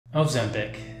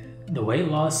Ozempic, the weight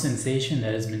loss sensation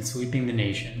that has been sweeping the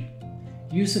nation.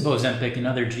 Use of Ozempic and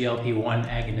other GLP-1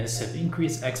 agonists have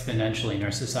increased exponentially in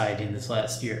our society in this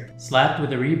last year. Slapped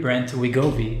with a rebrand to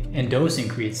Wegovy and dose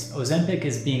increase, Ozempic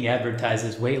is being advertised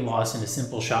as weight loss in a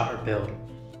simple shot or pill.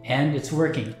 And it's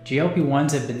working.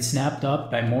 GLP-1s have been snapped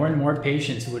up by more and more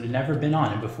patients who would have never been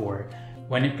on it before,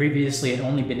 when it previously had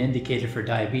only been indicated for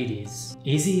diabetes.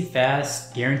 Easy,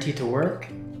 fast, guaranteed to work?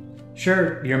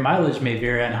 Sure, your mileage may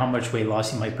vary on how much weight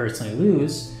loss you might personally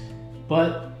lose,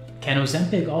 but can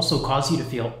Ozempic also cause you to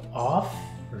feel off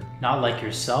or not like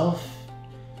yourself?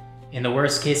 In the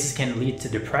worst cases, can it lead to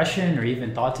depression or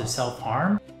even thoughts of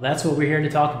self-harm? That's what we're here to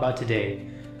talk about today.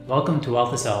 Welcome to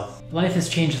Wealth is Health. Life has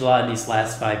changed a lot in these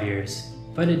last 5 years,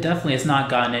 but it definitely has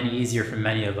not gotten any easier for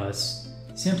many of us.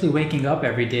 Simply waking up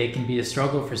every day can be a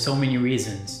struggle for so many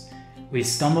reasons. We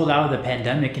stumbled out of the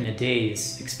pandemic in a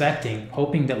daze, expecting,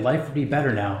 hoping that life would be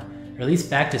better now, or at least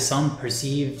back to some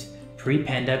perceived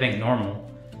pre-pandemic normal.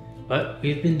 But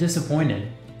we've been disappointed.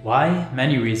 Why?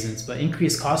 Many reasons, but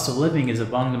increased cost of living is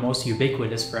among the most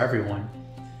ubiquitous for everyone.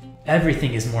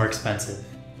 Everything is more expensive.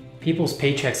 People's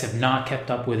paychecks have not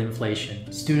kept up with inflation.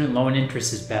 Student loan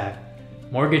interest is back.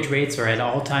 Mortgage rates are at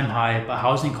all-time high, but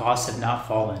housing costs have not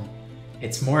fallen.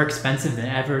 It's more expensive than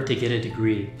ever to get a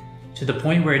degree, to the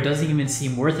point where it doesn't even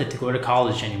seem worth it to go to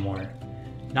college anymore.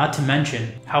 Not to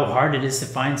mention how hard it is to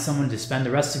find someone to spend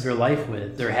the rest of your life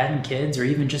with, or having kids, or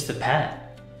even just a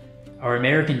pet. Our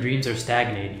American dreams are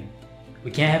stagnating.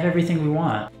 We can't have everything we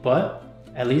want, but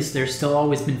at least there's still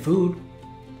always been food.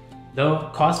 Though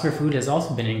cost for food has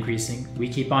also been increasing, we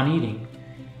keep on eating.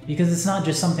 Because it's not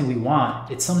just something we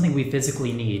want, it's something we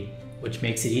physically need, which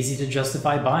makes it easy to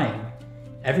justify buying.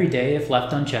 Every day, if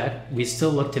left unchecked, we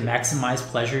still look to maximize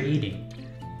pleasure eating.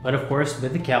 But of course,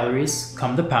 with the calories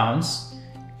come the pounds,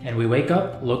 and we wake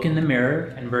up, look in the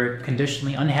mirror, and we're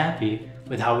conditionally unhappy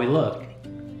with how we look.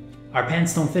 Our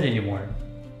pants don't fit anymore.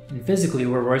 And physically,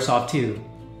 we're worse off too.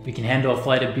 We can handle a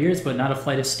flight of beers, but not a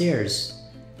flight of stairs.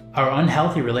 Our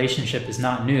unhealthy relationship is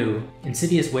not new.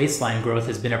 Insidious waistline growth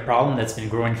has been a problem that's been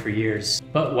growing for years.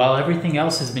 But while everything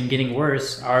else has been getting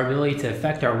worse, our ability to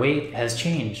affect our weight has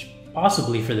changed,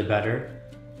 possibly for the better.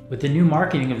 With the new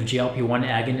marketing of GLP-1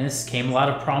 agonists came a lot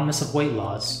of promise of weight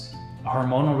loss, a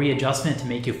hormonal readjustment to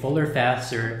make you fuller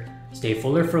faster, stay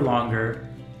fuller for longer,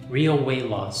 real weight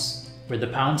loss, where the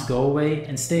pounds go away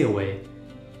and stay away.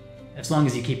 As long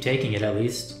as you keep taking it, at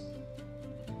least.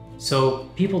 So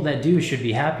people that do should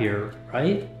be happier,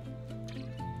 right?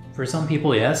 For some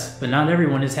people, yes, but not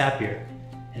everyone is happier.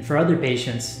 And for other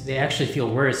patients, they actually feel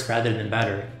worse rather than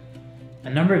better. A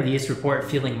number of these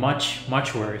report feeling much,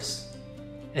 much worse.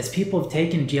 As people have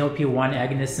taken GLP-1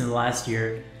 agonists in the last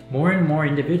year, more and more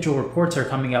individual reports are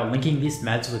coming out linking these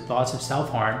meds with thoughts of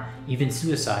self-harm, even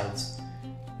suicides.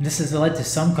 This has led to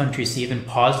some countries to even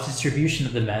pause distribution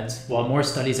of the meds while more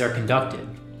studies are conducted.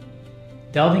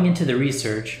 Delving into the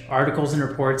research, articles and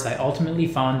reports, I ultimately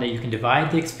found that you can divide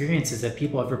the experiences that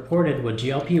people have reported with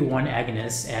GLP-1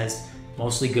 agonists as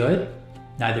mostly good,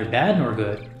 neither bad nor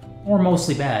good, or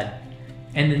mostly bad,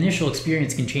 and the initial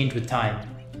experience can change with time.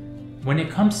 When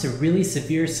it comes to really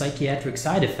severe psychiatric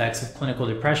side effects of clinical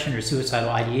depression or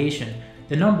suicidal ideation,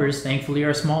 the numbers thankfully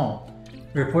are small.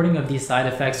 Reporting of these side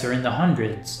effects are in the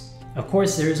hundreds. Of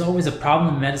course, there is always a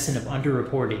problem in medicine of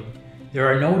underreporting.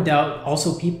 There are no doubt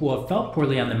also people who have felt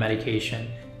poorly on the medication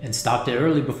and stopped it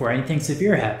early before anything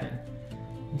severe happened.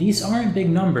 These aren't big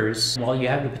numbers while you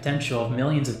have the potential of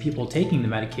millions of people taking the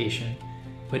medication,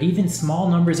 but even small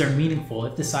numbers are meaningful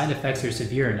if the side effects are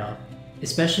severe enough,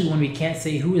 especially when we can't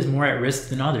say who is more at risk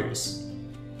than others.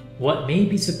 What may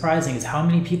be surprising is how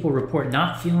many people report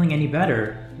not feeling any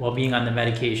better while being on the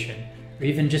medication, or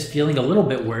even just feeling a little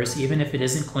bit worse even if it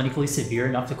isn't clinically severe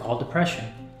enough to call depression.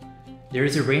 There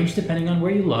is a range depending on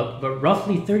where you look, but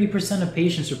roughly 30% of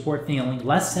patients report feeling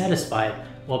less satisfied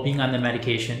while being on the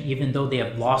medication even though they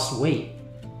have lost weight.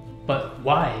 But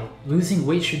why? Losing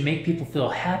weight should make people feel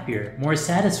happier, more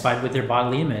satisfied with their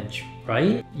bodily image,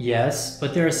 right? Yes,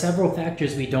 but there are several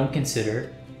factors we don't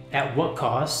consider. At what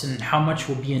cost and how much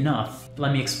will be enough?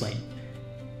 Let me explain.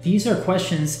 These are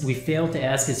questions we fail to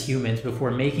ask as humans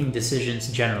before making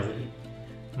decisions generally.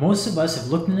 Most of us have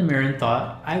looked in the mirror and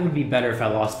thought, I would be better if I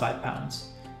lost 5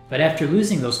 pounds. But after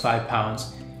losing those 5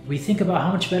 pounds, we think about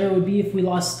how much better it would be if we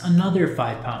lost another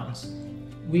 5 pounds.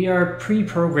 We are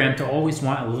pre-programmed to always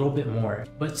want a little bit more,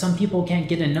 but some people can't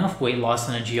get enough weight loss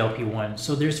on a GLP-1,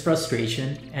 so there's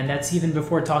frustration, and that's even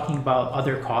before talking about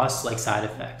other costs like side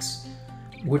effects,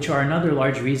 which are another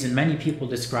large reason many people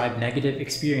describe negative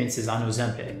experiences on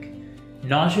Ozempic.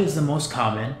 Nausea is the most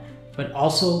common, but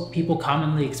also people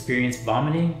commonly experience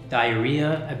vomiting,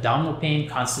 diarrhea, abdominal pain,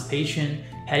 constipation,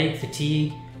 headache,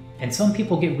 fatigue, and some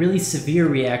people get really severe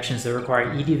reactions that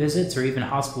require ED visits or even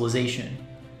hospitalization.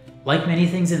 Like many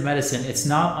things in medicine, it's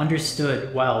not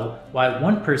understood well why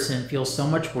one person feels so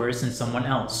much worse than someone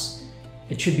else.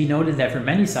 It should be noted that for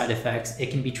many side effects,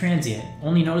 it can be transient,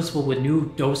 only noticeable with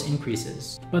new dose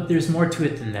increases. But there's more to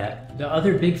it than that. The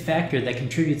other big factor that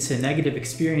contributes to a negative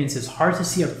experience is hard to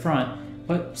see up front,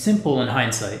 but simple in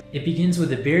hindsight. It begins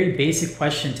with a very basic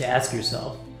question to ask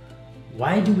yourself.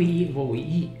 Why do we eat what we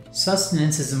eat?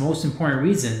 Sustenance is the most important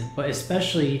reason, but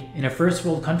especially in a first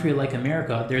world country like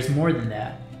America, there's more than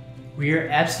that. We are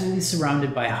absolutely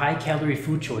surrounded by high-calorie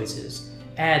food choices.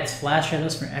 Ads flash at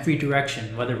us from every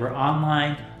direction, whether we're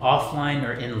online, offline,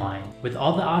 or inline. With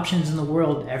all the options in the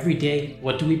world every day,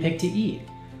 what do we pick to eat?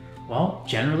 Well,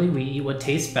 generally we eat what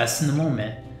tastes best in the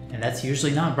moment, and that's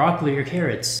usually not broccoli or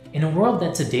carrots. In a world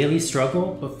that's a daily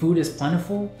struggle, but food is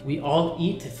plentiful, we all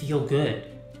eat to feel good.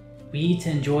 We eat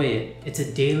to enjoy it. It's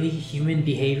a daily human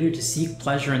behavior to seek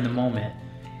pleasure in the moment,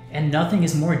 and nothing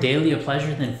is more daily a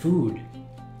pleasure than food.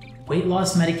 Weight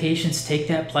loss medications take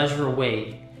that pleasure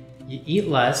away. You eat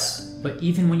less, but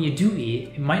even when you do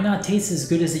eat, it might not taste as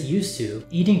good as it used to.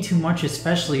 Eating too much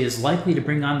especially is likely to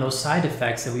bring on those side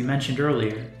effects that we mentioned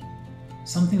earlier.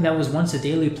 Something that was once a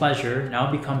daily pleasure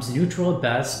now becomes neutral at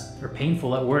best or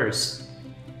painful at worst.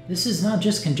 This is not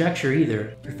just conjecture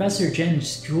either. Professor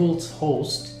Jens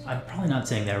Jules-Holst, I'm probably not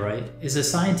saying that right, is a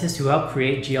scientist who helped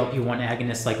create GLP-1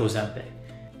 agonists like Ozempic.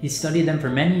 He studied them for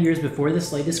many years before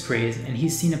this latest craze, and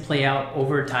he's seen it play out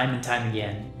over time and time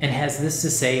again, and has this to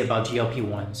say about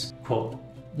GLP-1s, quote,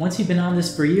 "Once you've been on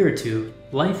this for a year or two,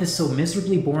 life is so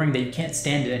miserably boring that you can't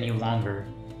stand it any longer.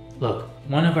 Look,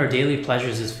 one of our daily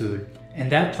pleasures is food,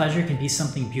 and that pleasure can be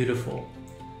something beautiful.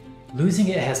 Losing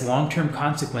it has long-term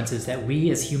consequences that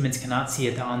we as humans cannot see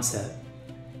at the onset.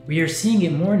 We are seeing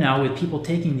it more now with people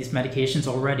taking these medications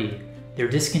already. They're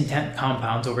discontent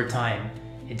compounds over time.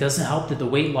 It doesn't help that the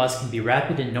weight loss can be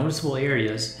rapid in noticeable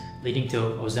areas, leading to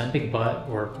Ozempic butt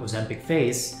or Ozempic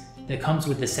face that comes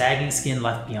with the sagging skin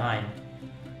left behind.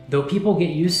 Though people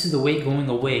get used to the weight going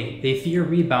away, they fear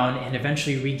rebound and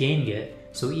eventually regaining it,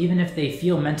 so even if they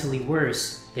feel mentally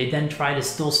worse, they then try to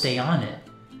still stay on it.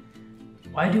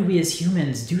 Why do we as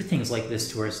humans do things like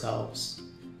this to ourselves?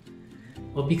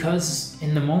 Well, because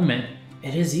in the moment,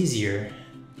 it is easier.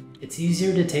 It's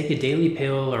easier to take a daily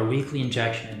pill or weekly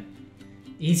injection.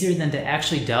 Easier than to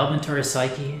actually delve into our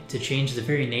psyche to change the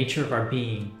very nature of our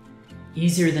being.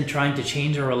 Easier than trying to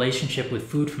change our relationship with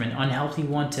food from an unhealthy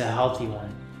one to a healthy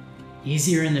one.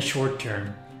 Easier in the short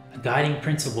term, a guiding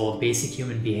principle of basic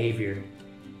human behavior.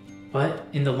 But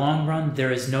in the long run,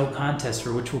 there is no contest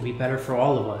for which will be better for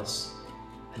all of us.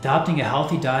 Adopting a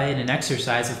healthy diet and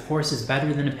exercise, of course, is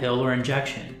better than a pill or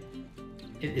injection.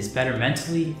 It is better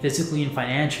mentally, physically, and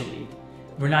financially.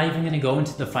 We're not even going to go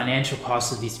into the financial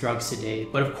costs of these drugs today,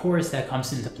 but of course that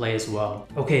comes into play as well.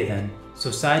 Okay then,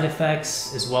 so side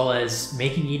effects as well as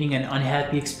making eating an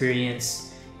unhappy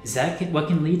experience, is that what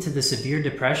can lead to the severe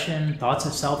depression, thoughts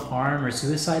of self-harm, or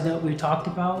suicide that we talked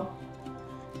about?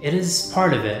 It is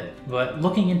part of it, but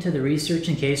looking into the research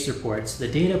and case reports, the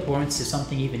data points to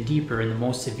something even deeper in the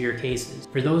most severe cases.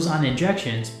 For those on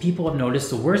injections, people have noticed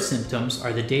the worst symptoms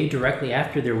are the day directly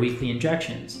after their weekly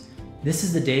injections. This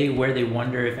is the day where they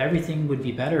wonder if everything would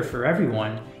be better for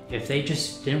everyone if they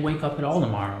just didn't wake up at all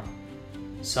tomorrow.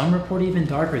 Some report even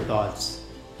darker thoughts,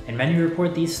 and many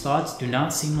report these thoughts do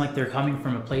not seem like they're coming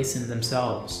from a place in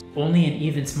themselves. Only an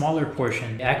even smaller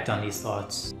portion act on these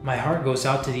thoughts. My heart goes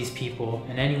out to these people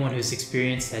and anyone who's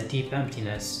experienced that deep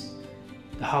emptiness.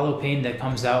 The hollow pain that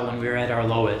comes out when we're at our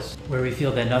lowest, where we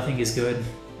feel that nothing is good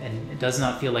and it does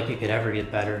not feel like it could ever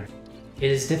get better. It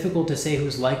is difficult to say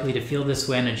who's likely to feel this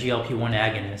way on a GLP-1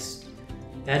 agonist.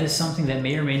 That is something that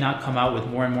may or may not come out with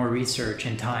more and more research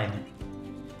and time.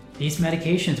 These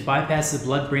medications bypass the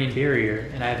blood-brain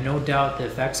barrier, and I have no doubt the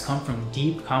effects come from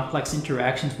deep, complex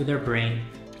interactions with our brain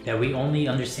that we only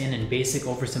understand in basic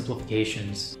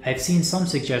oversimplifications. I've seen some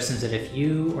suggestions that if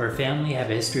you or a family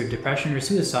have a history of depression or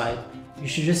suicide, you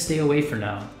should just stay away for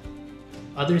now.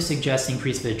 Others suggest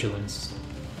increased vigilance.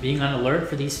 Being on alert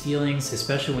for these feelings,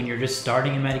 especially when you're just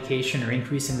starting a medication or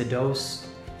increasing the dose.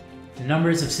 The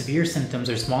numbers of severe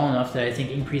symptoms are small enough that I think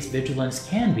increased vigilance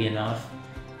can be enough,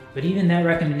 but even that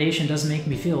recommendation does make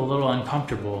me feel a little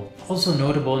uncomfortable. Also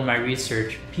notable in my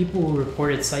research, people who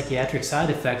reported psychiatric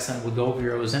side effects on Wegovy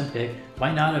or Ozempic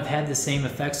might not have had the same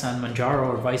effects on Mounjaro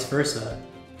or vice versa.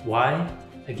 Why?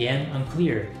 Again,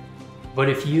 unclear. But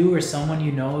if you or someone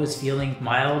you know is feeling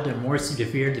mild or more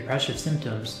severe depressive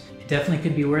symptoms, It definitely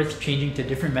could be worth changing to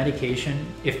different medication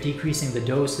if decreasing the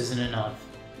dose isn't enough.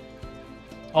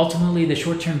 Ultimately, the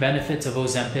short-term benefits of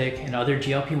Ozempic and other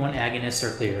GLP-1 agonists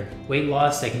are clear: weight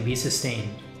loss that can be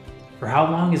sustained. For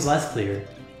how long is less clear.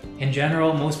 In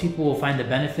general, most people will find the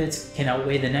benefits can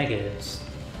outweigh the negatives,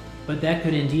 but that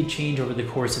could indeed change over the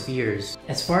course of years.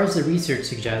 As far as the research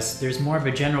suggests, there's more of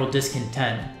a general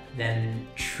discontent than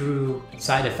true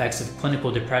side effects of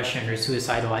clinical depression or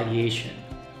suicidal ideation.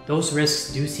 Those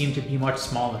risks do seem to be much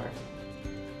smaller.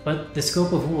 But the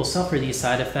scope of who will suffer these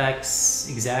side effects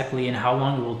exactly and how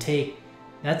long it will take,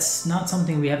 that's not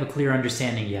something we have a clear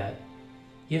understanding yet.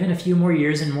 Given a few more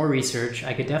years and more research,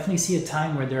 I could definitely see a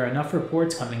time where there are enough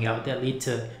reports coming out that lead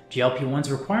to GLP-1s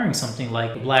requiring something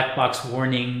like a black box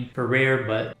warning for rare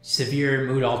but severe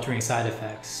mood-altering side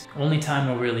effects. Only time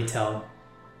will really tell.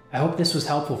 I hope this was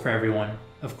helpful for everyone.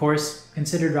 Of course,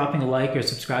 consider dropping a like or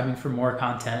subscribing for more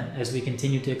content as we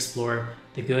continue to explore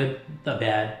the good, the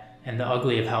bad, and the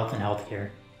ugly of health and healthcare.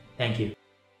 Thank you.